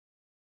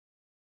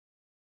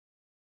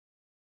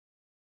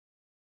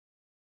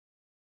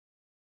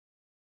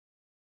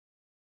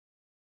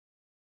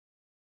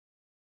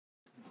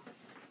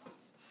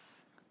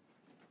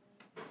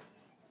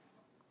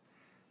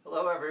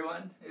Hello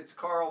everyone, it's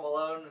Carl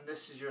Malone and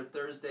this is your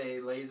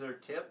Thursday laser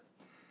tip.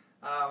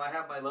 I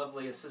have my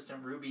lovely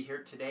assistant Ruby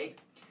here today,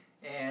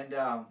 and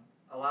a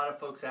lot of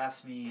folks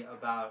ask me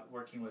about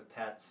working with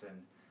pets,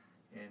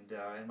 and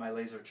in my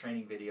laser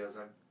training videos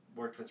I've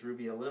worked with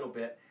Ruby a little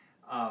bit.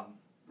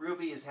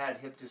 Ruby has had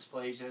hip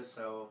dysplasia,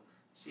 so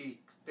she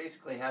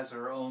basically has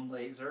her own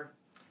laser.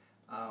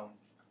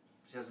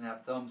 She doesn't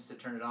have thumbs to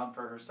turn it on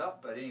for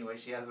herself, but anyway,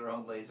 she has her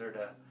own laser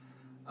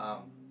to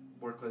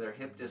work with her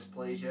hip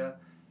dysplasia.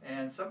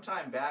 And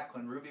sometime back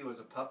when Ruby was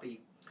a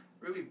puppy,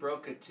 Ruby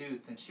broke a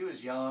tooth, and she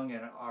was young,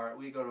 and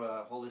we go to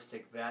a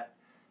holistic vet,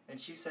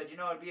 and she said, you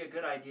know, it'd be a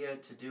good idea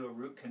to do a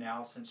root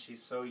canal since she's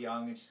so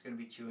young and she's going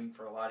to be chewing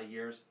for a lot of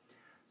years.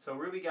 So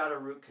Ruby got a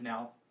root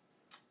canal,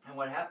 and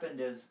what happened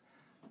is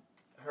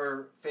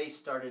her face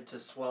started to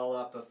swell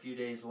up a few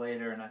days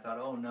later, and I thought,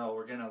 oh no,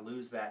 we're going to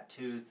lose that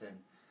tooth. And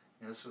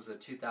you know, this was a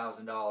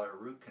 $2,000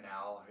 root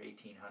canal, or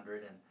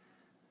 $1,800,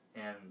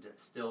 and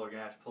still we're going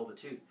to have to pull the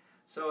tooth.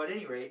 So at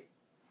any rate,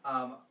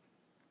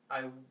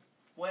 I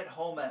went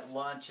home at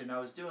lunch, and I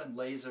was doing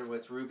laser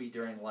with Ruby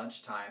during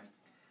lunchtime,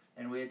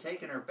 and we had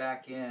taken her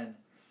back in,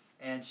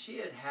 and she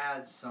had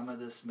had some of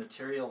this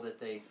material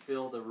that they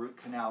fill the root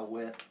canal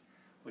with,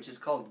 which is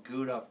called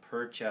gutta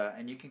percha,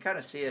 and you can kind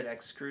of see it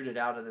extruded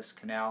out of this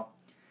canal.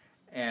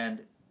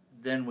 And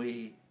then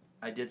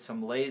I did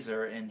some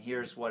laser, and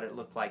here's what it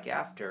looked like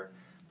after.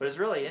 But it's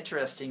really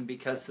interesting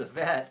because the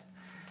vet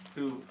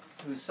who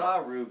saw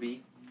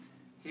Ruby,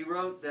 he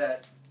wrote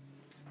that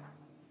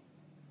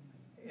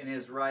in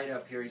his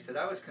write-up here. He said,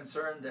 I was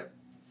concerned that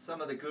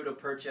some of the gutta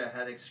percha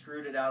had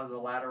extruded out of the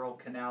lateral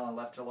canal and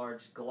left a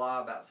large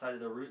glob outside of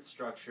the root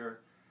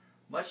structure.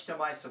 Much to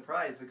my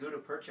surprise, the gutta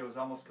percha was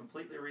almost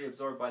completely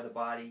reabsorbed by the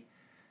body,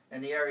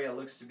 and the area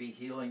looks to be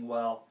healing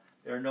well.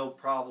 There are no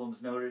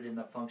problems noted in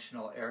the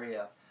functional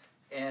area.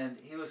 And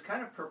he was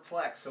kind of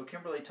perplexed, so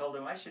Kimberly told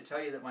him, I should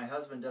tell you that my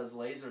husband does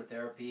laser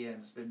therapy and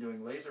has been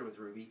doing laser with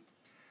Ruby.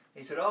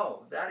 He said,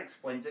 oh, that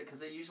explains it,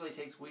 because it usually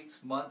takes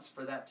weeks, months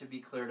for that to be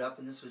cleared up,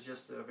 and this was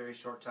just a very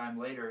short time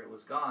later, it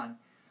was gone.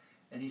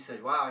 And he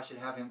said, wow, I should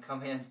have him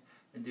come in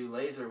and do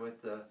laser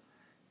with the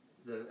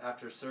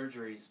after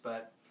surgeries.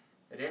 But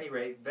at any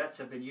rate, vets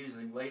have been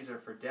using laser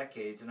for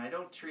decades, and I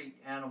don't treat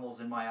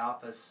animals in my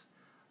office,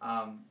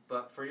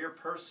 but for your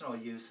personal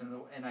use,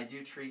 and I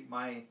do treat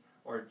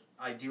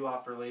I do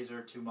offer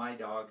laser to my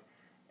dog,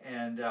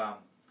 and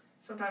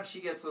sometimes she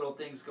gets little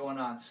things going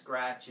on,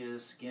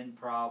 scratches, skin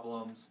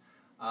problems,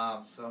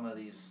 some of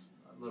these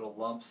little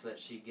lumps that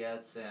she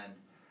gets, and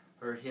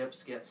her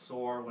hips get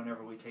sore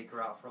whenever we take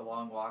her out for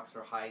long walks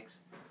or hikes.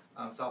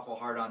 It's awful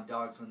hard on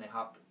dogs when they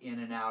hop in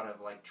and out of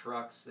like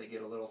trucks. They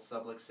get a little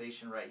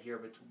subluxation right here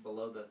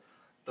below the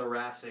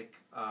thoracic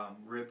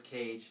rib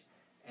cage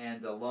and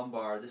the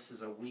lumbar. This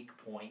is a weak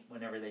point.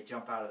 Whenever they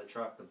jump out of the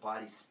truck, the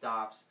body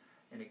stops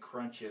and it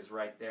crunches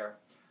right there.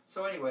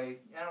 So anyway,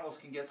 animals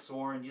can get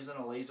sore, and using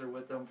a laser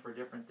with them for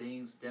different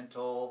things,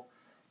 dental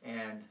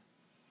and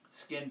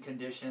skin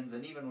conditions,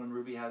 and even when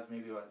Ruby has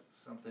maybe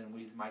something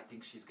we might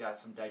think she's got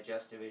some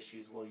digestive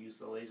issues, we'll use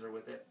the laser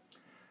with it.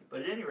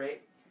 But at any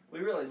rate, we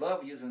really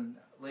love using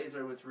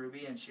laser with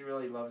Ruby, and she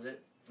really loves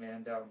it.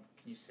 And can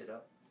you sit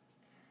up?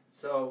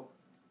 So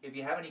if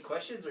you have any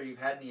questions or you've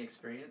had any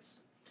experience,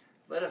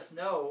 let us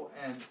know,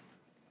 and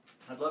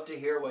I'd love to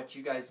hear what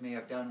you guys may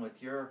have done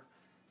with your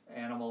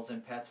animals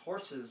and pets.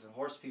 Horse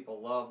people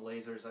love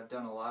lasers. I've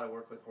done a lot of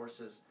work with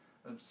horses.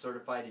 I'm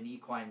certified in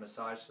equine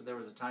massage, so there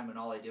was a time when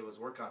all I did was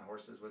work on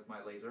horses with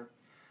my laser.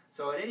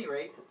 So at any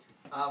rate,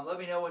 let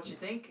me know what you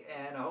think,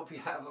 and I hope you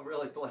have a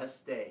really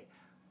blessed day.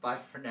 Bye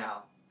for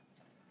now.